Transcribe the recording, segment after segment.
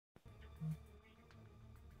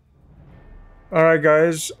Alright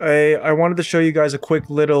guys, I wanted to show you guys a quick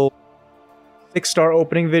little 6-star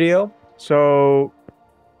opening video. So,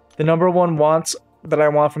 the number one wants that I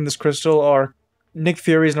want from this crystal are Nick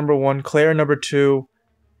Fury's number 1, Claire number 2.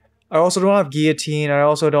 I also don't have Guillotine, I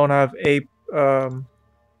also don't have Ape,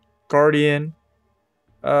 Guardian.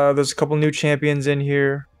 There's a couple new champions in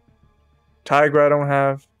here. Tigra I don't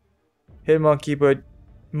have. Hitmonkey, but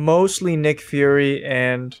mostly Nick Fury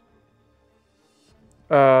and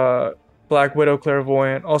Black Widow,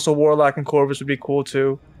 Clairvoyant. Also, Warlock and Corvus would be cool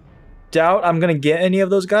too. Doubt I'm gonna get any of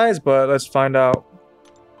those guys, but let's find out.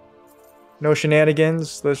 No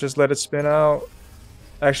shenanigans. Let's just let it spin out.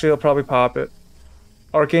 Actually, I'll probably pop it.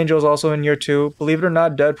 Archangel's also in year 2. Believe it or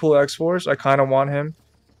not, Deadpool X-Force. I kind of want him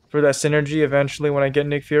for that synergy eventually when I get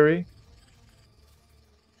Nick Fury.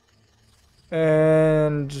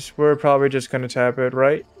 And we're probably just gonna tap it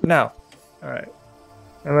right now. Alright.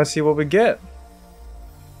 And let's see what we get.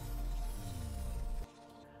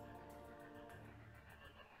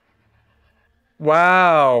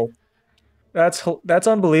 Wow. That's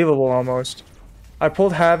unbelievable almost. I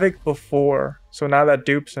pulled Havoc before, so now that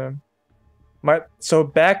dupes him. So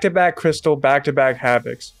back-to-back Crystal, back-to-back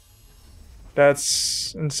Havocs.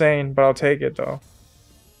 That's insane, but I'll take it though.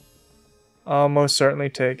 I'll most certainly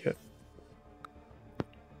take it.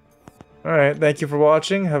 Alright, thank you for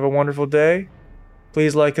watching. Have a wonderful day.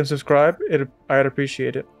 Please like and subscribe. I'd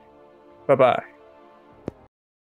appreciate it. Bye-bye.